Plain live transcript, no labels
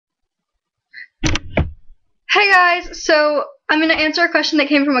Hi guys, so I'm going to answer a question that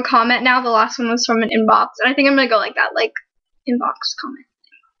came from a comment now. The last one was from an inbox, and I think I'm going to go like that, like inbox, comment,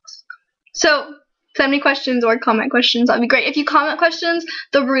 inbox. So send me questions or comment questions. That'd be great. If you comment questions,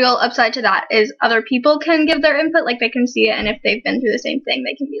 the real upside to that is other people can give their input, like they can see it, and if they've been through the same thing,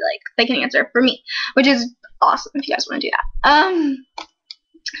 they can be like, they can answer for me, which is awesome if you guys want to do that.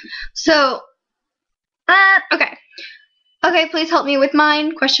 Okay, please help me with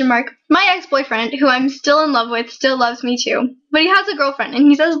mine, question mark. My ex-boyfriend, who I'm still in love with, still loves me too. But he has a girlfriend, and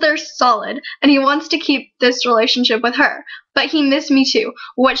he says they're solid, and he wants to keep this relationship with her. But he missed me too.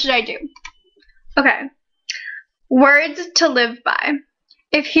 What should I do? Okay. Words to live by.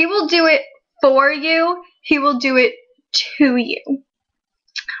 If he will do it for you, he will do it to you.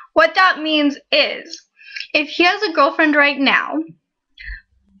 What that means is, if he has a girlfriend right now,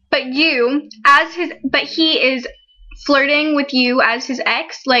 but he is flirting with you as his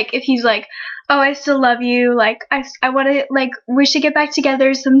ex, like if he's like, oh, I still love you, like I want to, like we should get back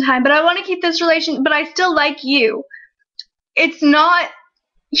together sometime, but I want to keep this relation, but I still like you. He's not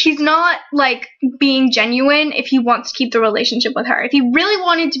like being genuine if he wants to keep the relationship with her. If he really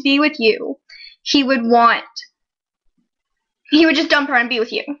wanted to be with you, he would just dump her and be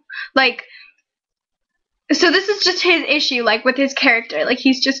with you. Like, so this is just his issue, like, with his character. Like,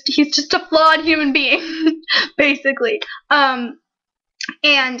 he's just a flawed human being, basically. And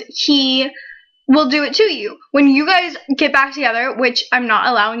he will do it to you. When you guys get back together, which I'm not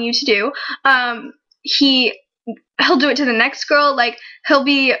allowing you to do, he'll do it to the next girl. Like, he'll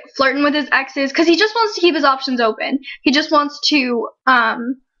be flirting with his exes, because he just wants to keep his options open. He just wants to,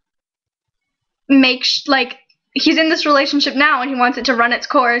 he's in this relationship now and he wants it to run its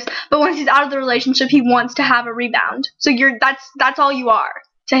course, but once he's out of the relationship, he wants to have a rebound. So that's all you are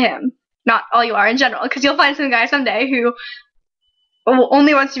to him. Not all you are in general, because you'll find some guy someday who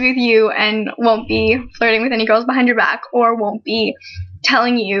only wants to be with you and won't be flirting with any girls behind your back, or won't be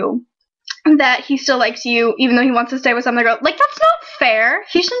telling you that he still likes you even though he wants to stay with some other girl. Like, that's not fair.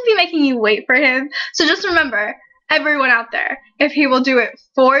 He shouldn't be making you wait for him. So just remember, everyone out there, if he will do it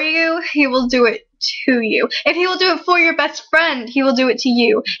for you, he will do it to you. If he will do it for your best friend, he will do it to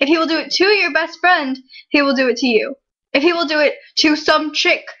you. If he will do it to your best friend, he will do it to you. If he will do it to some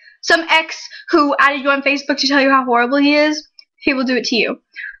chick, some ex who added you on Facebook to tell you how horrible he is, he will do it to you.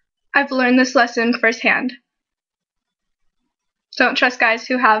 I've learned this lesson firsthand. Don't trust guys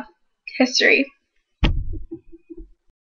who have history.